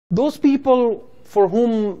Those people for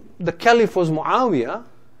whom the caliph was Muawiyah,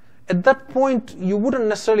 at that point you wouldn't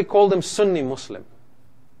necessarily call them Sunni Muslim.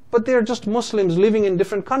 But they're just Muslims living in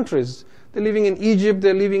different countries. They're living in Egypt,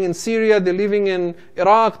 they're living in Syria, they're living in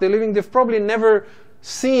Iraq, they've probably never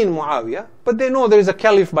seen Muawiyah, but they know there is a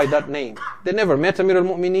caliph by that name. They never met Amir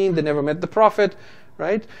al-Mu'mineen, they never met the Prophet,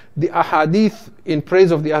 right? The ahadith in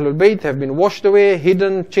praise of the Ahlulbayt have been washed away,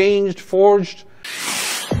 hidden, changed, forged.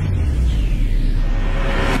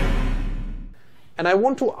 And I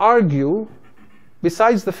want to argue,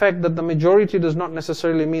 besides the fact that the majority does not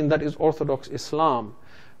necessarily mean that is Orthodox Islam,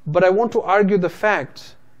 but I want to argue the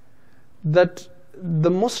fact that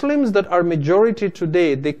the Muslims that are majority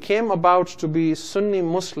today, they came about to be Sunni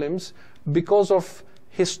Muslims because of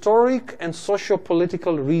historic and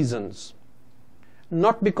socio-political reasons,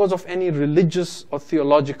 not because of any religious or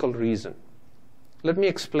theological reason. Let me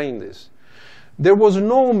explain this. There was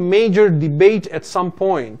no major debate at some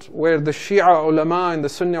point where the Shia ulama and the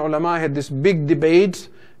Sunni ulama had this big debate,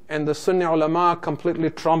 and the Sunni ulama completely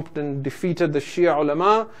trumped and defeated the Shia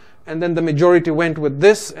ulama, and then the majority went with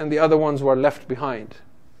this and the other ones were left behind.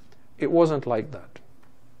 It wasn't like that.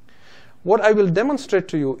 What I will demonstrate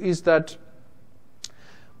to you is that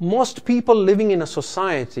most people living in a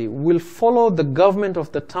society will follow the government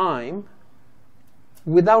of the time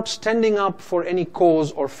without standing up for any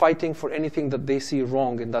cause or fighting for anything that they see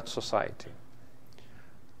wrong in that society.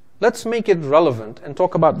 Let's make it relevant and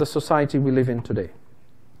talk about the society we live in today.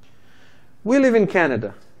 We live in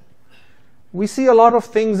Canada. We see a lot of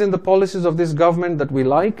things in the policies of this government that we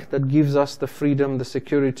like, that gives us the freedom, the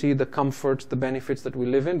security, the comforts, the benefits that we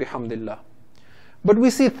live in, bihamdillah. But we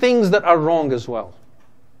see things that are wrong as well.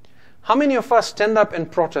 How many of us stand up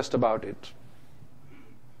and protest about it?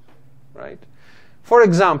 Right? For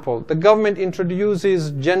example, the government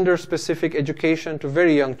introduces gender-specific education to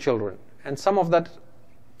very young children, and some of that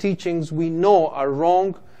teachings we know are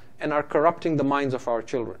wrong and are corrupting the minds of our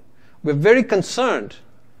children. We're very concerned.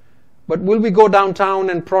 But will we go downtown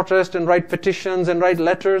and protest and write petitions and write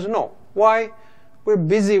letters? No. Why? We're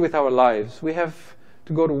busy with our lives. We have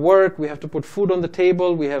to go to work, we have to put food on the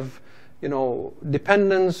table, we have,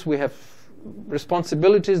 dependents, we have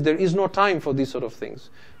responsibilities. There is no time for these sort of things.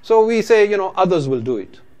 So we say, others will do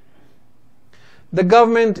it. The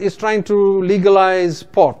government is trying to legalize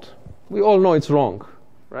pot. We all know it's wrong,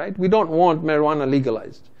 right? We don't want marijuana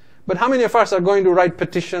legalized. But how many of us are going to write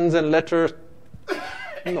petitions and letters?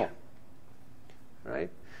 No. Right?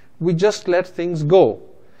 We just let things go.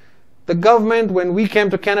 The government, when we came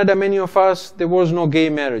to Canada, many of us, there was no gay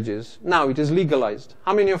marriages. Now it is legalized.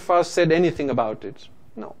 How many of us said anything about it?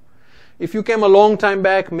 No. If you came a long time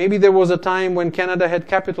back, maybe there was a time when Canada had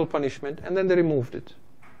capital punishment, and then they removed it.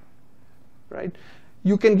 Right?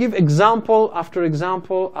 You can give example after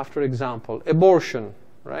example after example. Abortion,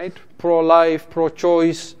 right? Pro-life,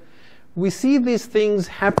 pro-choice. We see these things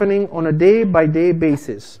happening on a day-by-day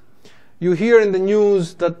basis. You hear in the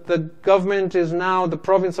news that the government is now, the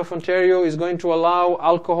province of Ontario is going to allow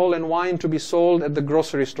alcohol and wine to be sold at the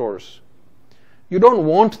grocery stores. You don't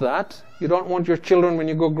want that. You don't want your children, when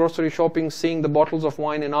you go grocery shopping, seeing the bottles of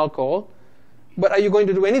wine and alcohol. But are you going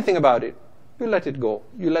to do anything about it? You let it go.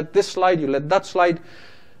 You let this slide, you let that slide.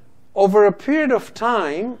 Over a period of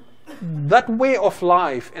time, that way of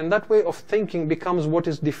life and that way of thinking becomes what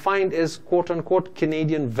is defined as quote-unquote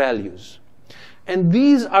Canadian values. And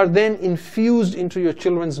these are then infused into your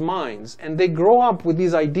children's minds, and they grow up with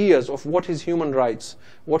these ideas of what is human rights,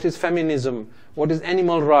 what is feminism, what is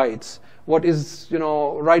animal rights, what is,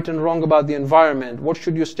 right and wrong about the environment, what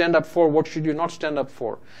should you stand up for, what should you not stand up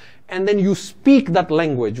for. And then you speak that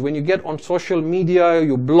language. When you get on social media,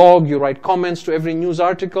 you blog, you write comments to every news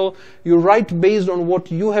article, you write based on what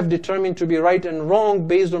you have determined to be right and wrong,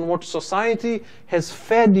 based on what society has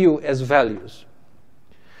fed you as values.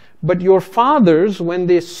 But your fathers, when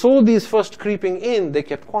they saw these first creeping in, they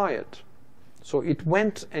kept quiet. So it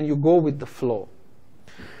went, and you go with the flow.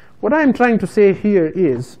 What I'm trying to say here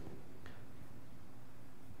is,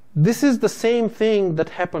 this is the same thing that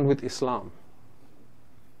happened with Islam.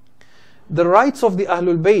 The rights of the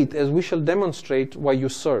Ahlul Bayt, as we shall demonstrate, were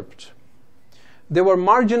usurped. They were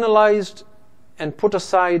marginalized and put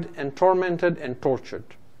aside and tormented and tortured.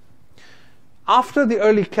 After the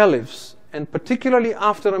early caliphs, and particularly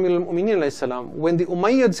after Amir al-Mu'mineen, when the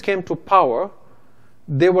Umayyads came to power,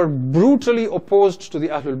 they were brutally opposed to the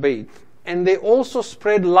Ahlul Bayt. And they also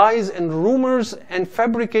spread lies and rumors and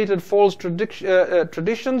fabricated false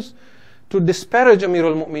traditions to disparage Amir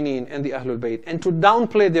al-Mu'mineen and the Ahlul Bayt, and to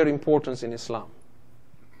downplay their importance in Islam.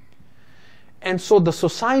 And so the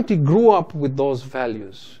society grew up with those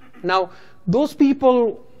values. Now, those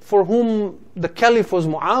people for whom the caliph was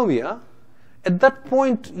Muawiyah, at that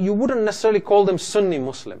point you wouldn't necessarily call them Sunni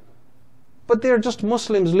Muslim. But they are just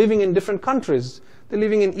Muslims living in different countries. They're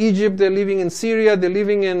living in Egypt, they're living in Syria, they're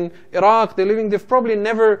living in Iraq, they've probably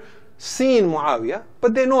never seen Muawiyah,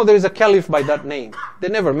 but they know there is a caliph by that name. They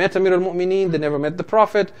never met Amir al-Mu'mineen, they never met the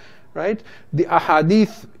Prophet, right? The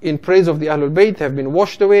ahadith in praise of the Ahlelbayt have been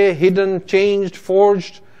washed away, hidden, changed,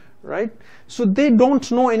 forged, right? So they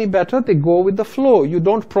don't know any better, they go with the flow. You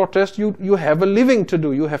don't protest, you have a living to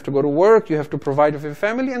do. You have to go to work, you have to provide for your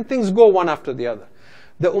family, and things go one after the other.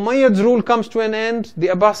 The Umayyads' rule comes to an end, the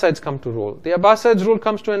Abbasids come to rule. The Abbasids' rule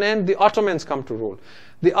comes to an end, the Ottomans come to rule.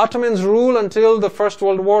 The Ottomans rule until the First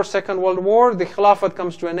World War, Second World War, the Khilafat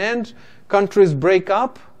comes to an end, countries break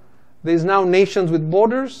up, there's now nations with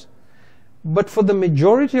borders. But for the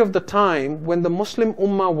majority of the time, when the Muslim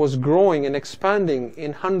Ummah was growing and expanding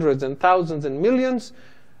in hundreds and thousands and millions,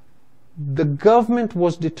 the government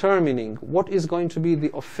was determining what is going to be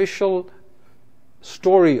the official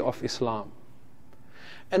story of Islam.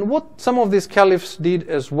 And what some of these caliphs did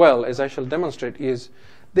as well, as I shall demonstrate, is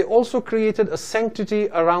they also created a sanctity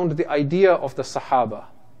around the idea of the Sahaba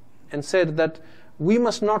and said that we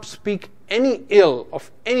must not speak any ill of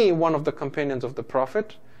any one of the companions of the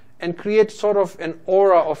Prophet and create sort of an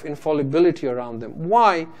aura of infallibility around them.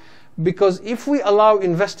 Why? Because if we allow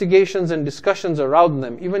investigations and discussions around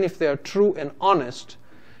them, even if they are true and honest,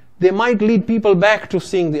 they might lead people back to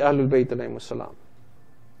seeing the Ahlul Bayt alayhimus salam.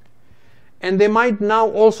 And they might now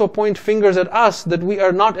also point fingers at us that we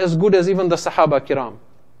are not as good as even the Sahaba Kiram.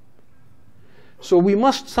 So we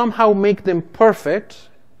must somehow make them perfect,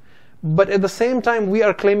 but at the same time we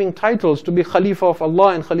are claiming titles to be Khalifa of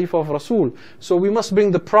Allah and Khalifa of Rasul. So we must bring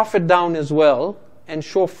the Prophet down as well and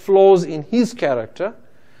show flaws in his character,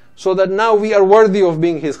 so that now we are worthy of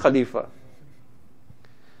being his Khalifa.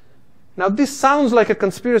 Now this sounds like a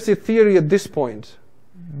conspiracy theory at this point,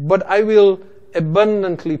 but I will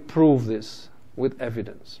abundantly prove this with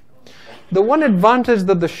evidence. The one advantage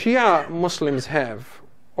that the Shia Muslims have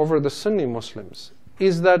over the Sunni Muslims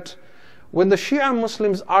is that when the Shia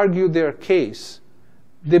Muslims argue their case,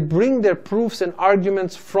 they bring their proofs and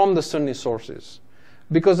arguments from the Sunni sources.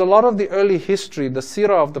 Because a lot of the early history, the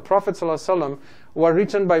seerah of the Prophet ﷺ, were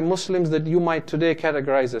written by Muslims that you might today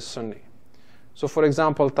categorize as Sunni. So for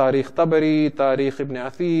example, Tarikh Tabari, Tarikh Ibn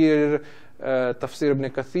Athir, Tafsir Ibn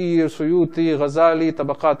Kathir, Suyuti, Ghazali,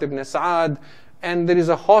 Tabaqat Ibn Sa'ad, and there is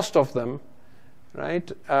a host of them,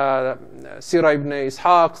 right? Sirah Ibn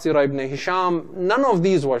Ishaq, Sirah Ibn Hisham, none of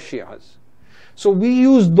these were Shias. So we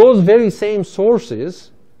use those very same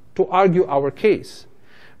sources to argue our case.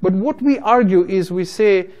 But what we argue is we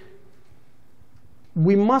say,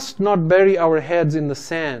 we must not bury our heads in the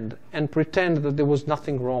sand and pretend that there was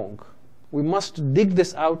nothing wrong. We must dig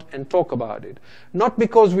this out and talk about it. Not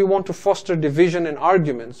because we want to foster division and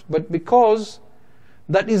arguments, but because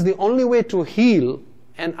that is the only way to heal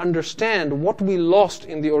and understand what we lost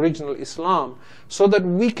in the original Islam, so that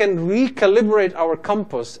we can recalibrate our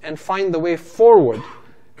compass and find the way forward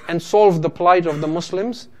and solve the plight of the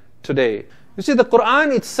Muslims today. You see, the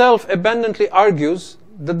Quran itself abundantly argues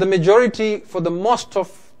that the majority for the most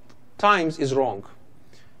of times is wrong.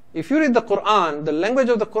 If you read the Quran, the language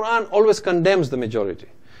of the Quran always condemns the majority.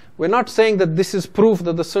 We're not saying that this is proof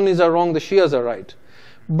that the Sunnis are wrong, the Shias are right.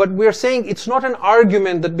 But we're saying it's not an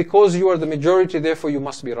argument that because you are the majority, therefore you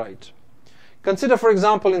must be right. Consider, for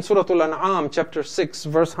example, in Surah Al-An'am, chapter 6,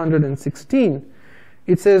 verse 116,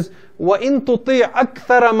 it says, وَإِن تُطِيعْ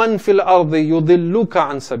أَكْثَرَ مَنْ فِي الْأَرْضِ يُضِلُّكَ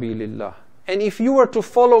عَنْ سَبِيلِ اللَّهِ. And if you were to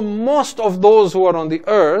follow most of those who are on the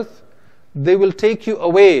earth, they will take you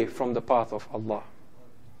away from the path of Allah.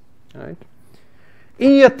 Right?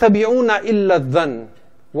 إِن يَتَّبِعُونَ إِلَّا الظَّنَّ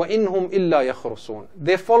وَإِنْهُمْ إِلَّا يَخْرُصُونَ.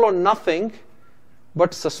 They follow nothing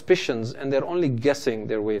but suspicions, and they're only guessing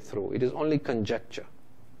their way through. It is only conjecture.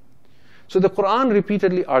 So the Quran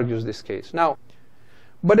repeatedly argues this case. Now,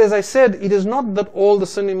 but as I said, it is not that all the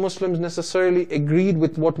Sunni Muslims necessarily agreed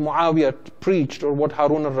with what Muawiyah preached, or what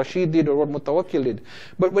Harun al-Rashid did, or what Mutawakkil did.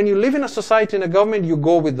 But when you live in a society, in a government, you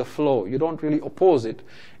go with the flow. You don't really oppose it.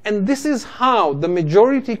 And this is how the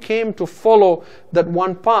majority came to follow that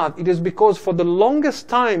one path. It is because for the longest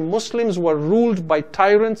time, Muslims were ruled by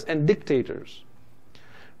tyrants and dictators.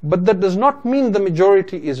 But that does not mean the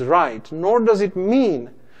majority is right, nor does it mean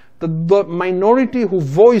that the minority who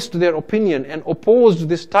voiced their opinion and opposed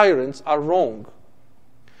these tyrants are wrong.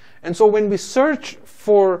 And so when we search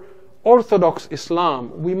for orthodox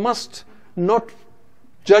Islam, we must not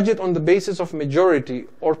judge it on the basis of majority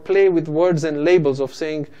or play with words and labels of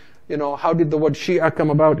saying, you know, how did the word Shia come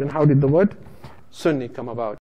about and how did the word Sunni come about.